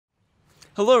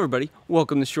Hello everybody,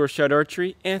 welcome to Short Shot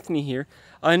Archery. Anthony here.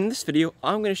 In this video,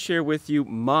 I'm going to share with you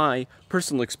my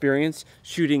personal experience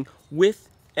shooting with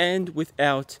and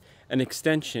without an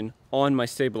extension on my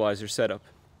stabilizer setup.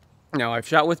 Now, I've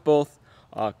shot with both.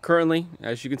 Currently,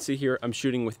 as you can see here, I'm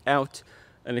shooting without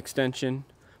an extension,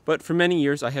 but for many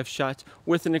years I have shot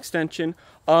with an extension.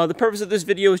 The purpose of this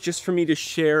video is just for me to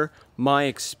share my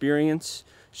experience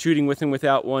shooting with and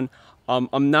without one.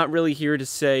 I'm not really here to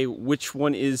say which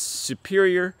one is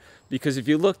superior, because if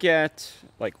you look at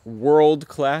like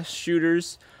world-class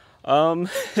shooters,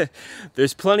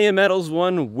 there's plenty of medals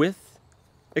won with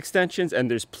extensions and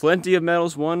there's plenty of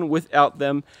medals won without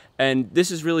them. And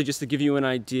this is really just to give you an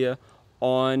idea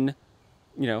on,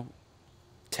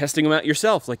 testing them out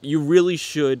yourself. Like, you really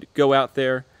should go out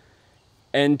there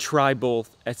and try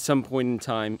both at some point in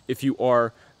time if you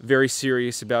are very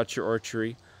serious about your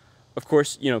archery. Of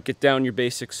course, get down your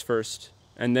basics first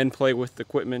and then play with the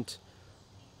equipment,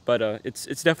 but it's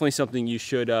definitely something you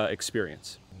should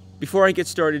experience. Before I get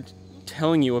started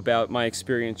telling you about my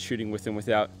experience shooting with and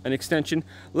without an extension,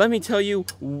 let me tell you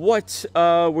what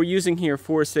we're using here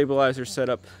for a stabilizer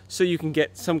setup so you can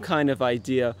get some kind of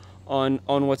idea on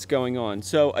what's going on.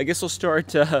 So I guess I'll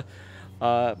start with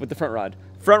the front rod.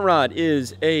 Front rod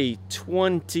is a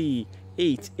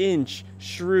 28-inch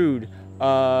Shrewd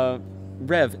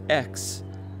Rev X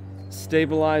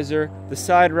stabilizer. The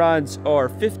side rods are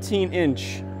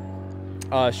 15-inch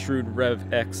Shrewd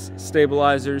Rev X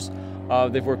stabilizers.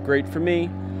 They've worked great for me.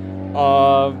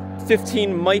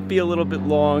 15 might be a little bit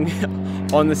long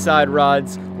on the side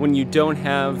rods when you don't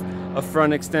have a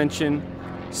front extension.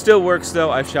 Still works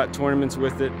though. I've shot tournaments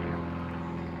with it.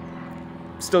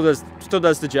 Still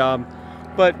does the job,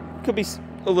 but could be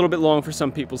a little bit long for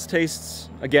some people's tastes.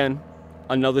 Again,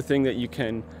 another thing that you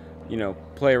can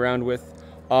play around with.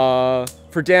 For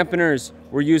dampeners,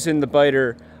 we're using the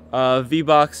Biter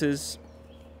V-boxes.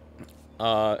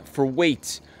 For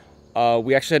weight,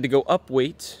 we actually had to go up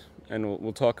weight, and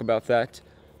we'll talk about that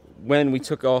when we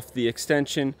took off the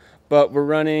extension, but we're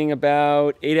running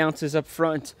about 8 ounces up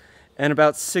front and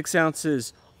about 6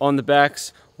 ounces on the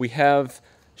backs. We have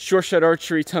Short Shot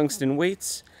Archery tungsten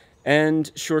weights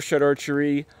and Short Shot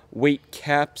Archery weight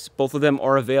caps. Both of them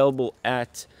are available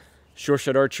at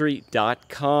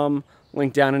shortshotarchery.com,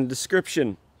 link down in the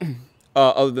description.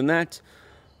 Other than that,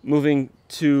 moving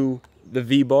to the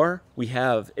V-bar, we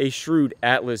have a Shrewd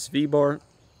Atlas V-bar.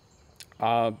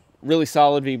 Really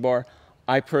solid V-bar.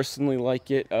 I personally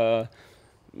like it.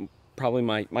 Probably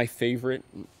my favorite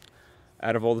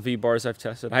out of all the V-bars I've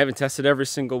tested. I haven't tested every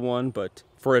single one, but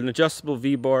for an adjustable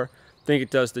V-bar, I think it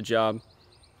does the job.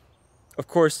 Of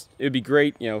course, it would be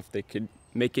great, if they could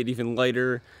make it even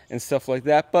lighter and stuff like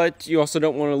that, but you also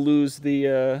don't want to lose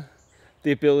the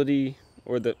ability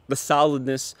or the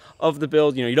solidness of the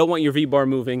build. You don't want your V-bar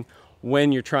moving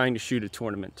when you're trying to shoot a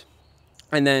tournament.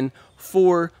 And then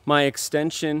for my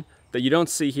extension that you don't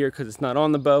see here because it's not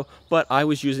on the bow, but I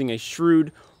was using a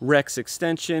Shrewd Rex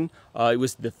extension. It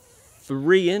was the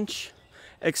 3-inch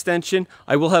extension.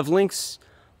 I will have links,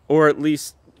 or at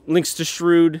least links to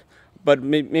Shrewd, but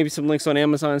maybe some links on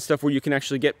Amazon and stuff where you can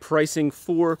actually get pricing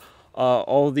for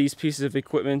all of these pieces of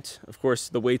equipment. Of course,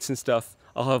 the weights and stuff,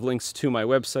 I'll have links to my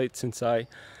website since I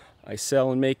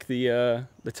sell and make the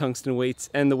tungsten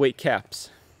weights and the weight caps.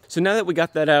 So now that we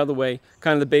got that out of the way,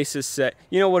 kind of the basis set,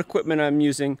 you know what equipment I'm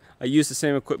using. I use the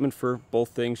same equipment for both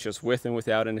things, just with and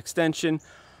without an extension.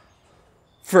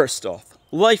 First off,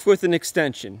 life with an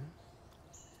extension.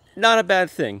 Not a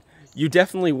bad thing. You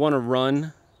definitely want to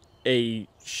run a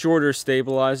shorter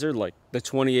stabilizer, like the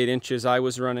 28 inches I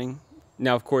was running.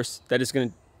 Now, of course, that is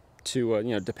going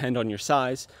to depend on your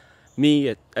size. Me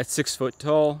at 6 foot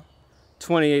tall,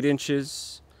 28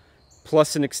 inches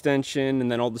plus an extension,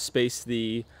 and then all the space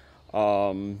the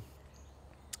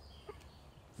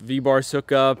V-bars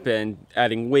hook up, and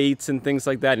adding weights and things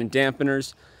like that, and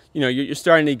dampeners. You're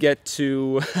starting to get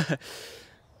to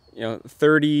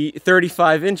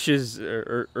 35 inches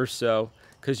or so.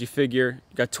 Because you figure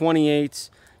you got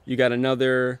 28, you got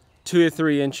another 2 to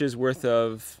 3 inches worth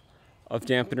of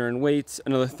dampener and weights,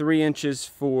 another 3 inches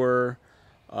for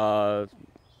your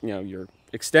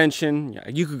extension.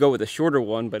 You could go with a shorter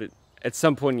one, but at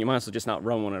some point you might as well just not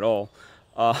run one at all.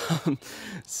 And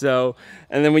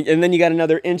then you got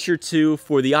another inch or two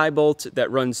for the eye bolt that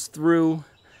runs through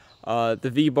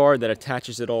the V-bar that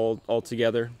attaches it all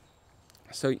together.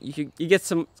 So you get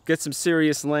some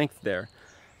serious length there.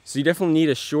 So you definitely need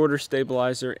a shorter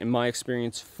stabilizer, in my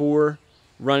experience, for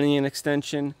running an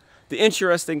extension. The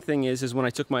interesting thing is when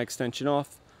I took my extension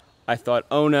off, I thought,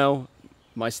 oh no,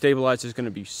 my stabilizer is going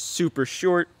to be super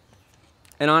short.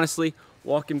 And honestly,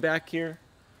 walking back here,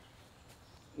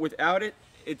 without it,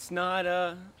 it's not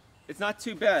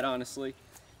too bad, honestly.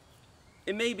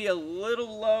 It may be a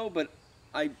little low, but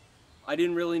I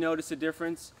didn't really notice a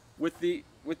difference. With the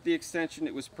extension,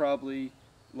 it was probably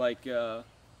like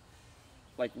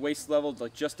waist level,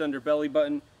 like just under belly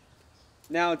button.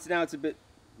 Now it's a bit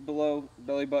below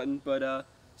belly button, but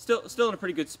still in a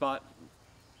pretty good spot.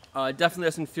 Definitely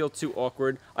doesn't feel too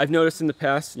awkward. I've noticed in the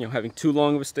past, having too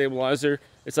long of a stabilizer,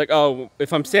 it's like, oh,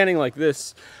 if I'm standing like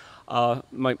this,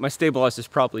 my stabilizer is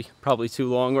probably too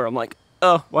long, or I'm like,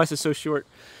 oh, why is it so short?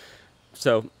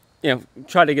 So,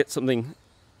 try to get something.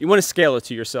 You want to scale it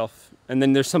to yourself, and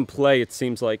then there's some play, it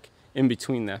seems like, in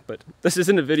between that. But this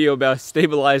isn't a video about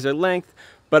stabilizer length,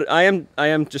 but I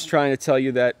am just trying to tell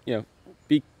you that,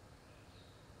 be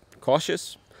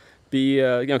cautious, be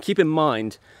keep in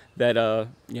mind that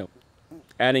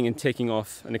adding and taking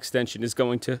off an extension is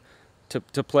going to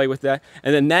play with that,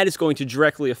 and then that is going to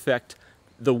directly affect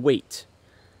the weight.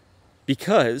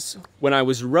 Because when I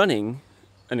was running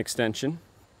an extension,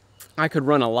 I could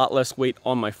run a lot less weight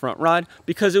on my front rod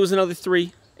because it was another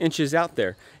 3 inches out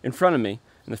there in front of me,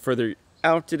 and the further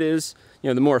out it is,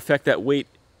 the more effect that weight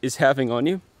is having on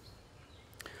you.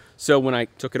 So when I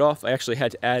took it off, I actually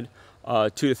had to add 2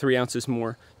 to 3 ounces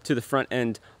more to the front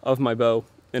end of my bow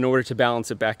in order to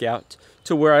balance it back out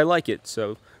to where I like it.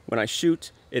 So when I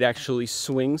shoot, it actually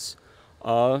swings,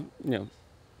 the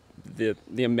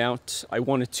amount I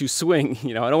want it to swing.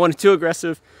 I don't want it too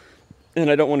aggressive, and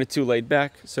I don't want it too laid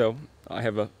back. So I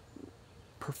have a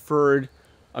preferred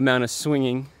amount of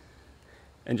swinging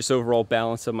and just overall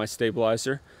balance of my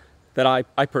stabilizer that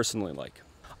I personally like.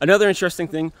 Another interesting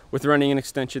thing with running an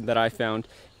extension that I found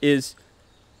is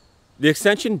the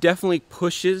extension definitely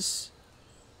pushes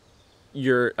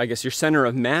your center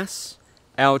of mass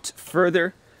out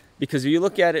further, because if you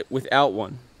look at it without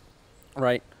one,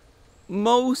 right,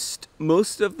 most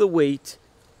of the weight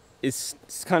is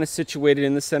kind of situated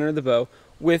in the center of the bow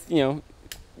with your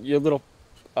little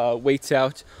weights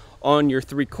out on your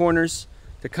 3 corners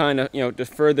to kind of to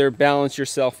further balance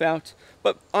yourself out.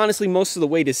 But honestly, most of the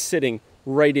weight is sitting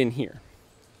right in here.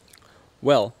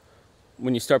 Well,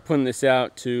 when you start putting this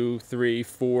out 2, 3,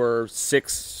 4,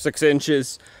 6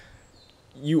 inches,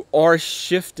 you are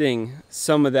shifting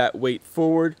some of that weight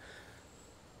forward.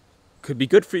 Could be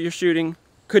good for your shooting,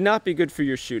 could not be good for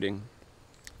your shooting.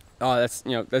 But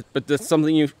that's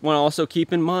something you want to also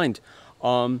keep in mind,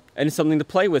 and it's something to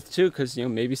play with too, because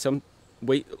maybe some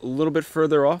weight a little bit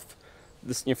further off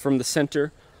this, from the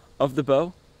center of the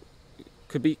bow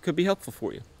could be helpful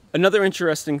for you. Another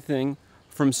interesting thing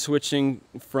from switching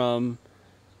from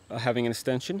having an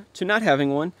extension to not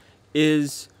having one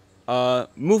is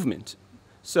movement.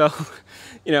 So,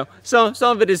 some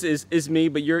of it is me,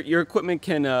 but your equipment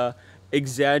can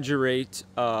exaggerate,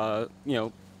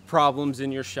 problems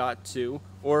in your shot too,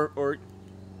 or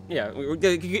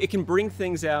it can bring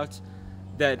things out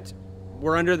that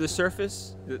were under the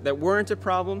surface that weren't a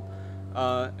problem,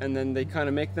 and then they kind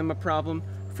of make them a problem.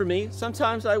 For me,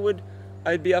 sometimes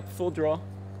I'd be up full draw,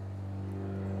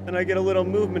 and I get a little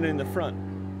movement in the front.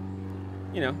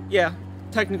 Yeah,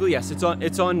 technically yes,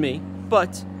 it's on me,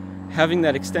 but having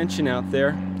that extension out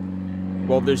there,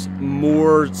 well, there's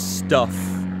more stuff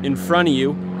in front of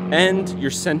you, and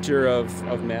your center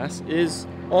of mass is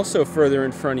also further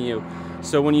in front of you.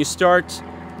 So when you start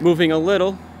moving a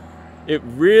little, it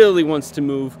really wants to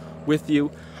move with you.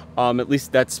 At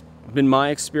least that's been my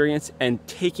experience, and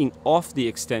taking off the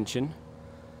extension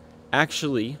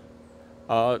actually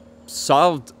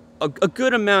solved a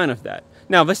good amount of that.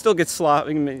 Now, if I still get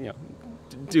sloppy,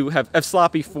 have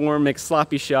sloppy form, make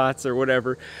sloppy shots or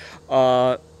whatever,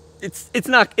 it's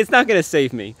not going to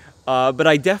save me. But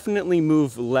I definitely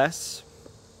move less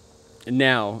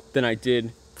now than I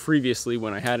did previously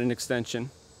when I had an extension.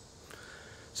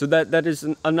 So that is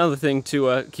another thing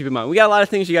to keep in mind. We got a lot of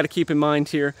things you got to keep in mind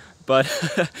here, but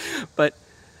but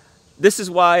this is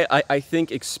why I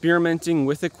think experimenting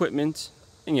with equipment,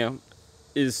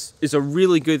 is a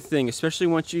really good thing, especially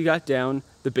once you got down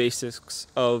the basics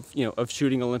of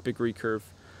shooting Olympic recurve.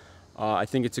 I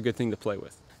think it's a good thing to play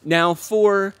with. Now,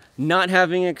 for not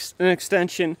having an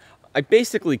extension, I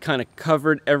basically kind of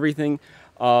covered everything.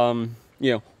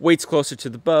 Weights closer to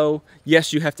the bow.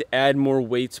 Yes, you have to add more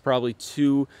weights probably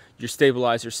to your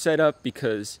stabilizer setup,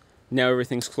 because now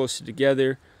everything's closer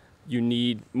together. You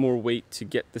need more weight to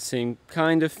get the same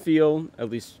kind of feel.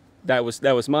 At least that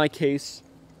was my case.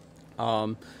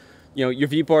 Your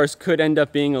V-bars could end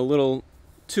up being a little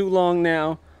too long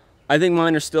now. I think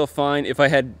mine are still fine. If I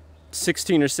had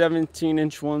 16 or 17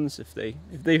 inch ones, if they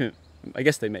I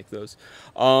guess they make those,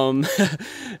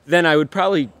 then I would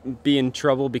probably be in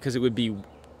trouble, because it would be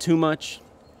too much.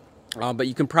 but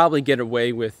you can probably get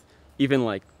away with even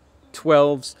like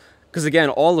 12s, because again,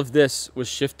 all of this was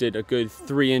shifted a good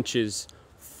 3 inches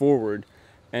forward,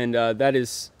 and that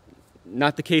is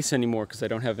not the case anymore because I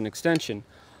don't have an extension.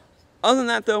 Other than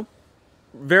that though,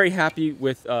 very happy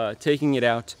with taking it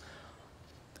out,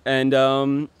 and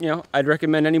you know, I'd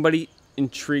recommend anybody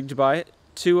intrigued by it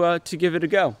to give it a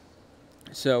go.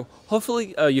 So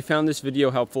hopefully you found this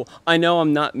video helpful. I know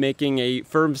I'm not making a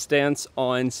firm stance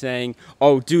on saying,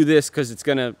 oh, do this because it's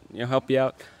gonna, you know, help you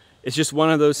out. It's just one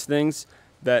of those things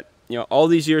that, you know, all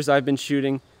these years I've been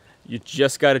shooting, you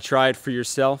just got to try it for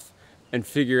yourself and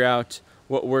figure out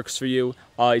what works for you.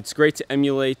 It's great to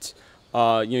emulate, you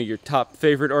know, your top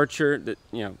favorite archer. That,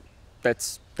 you know,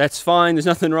 that's fine. There's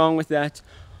nothing wrong with that.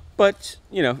 But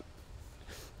you know,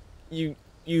 you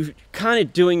kind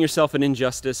of doing yourself an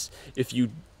injustice if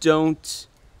you don't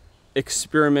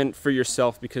experiment for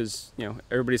yourself, because you know,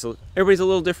 everybody's a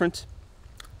little different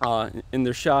in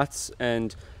their shots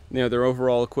and, you know, their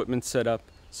overall equipment setup.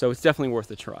 So it's definitely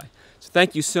worth a try. So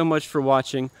thank you so much for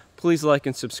watching. Please like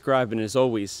and subscribe, and as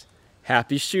always,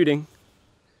 happy shooting.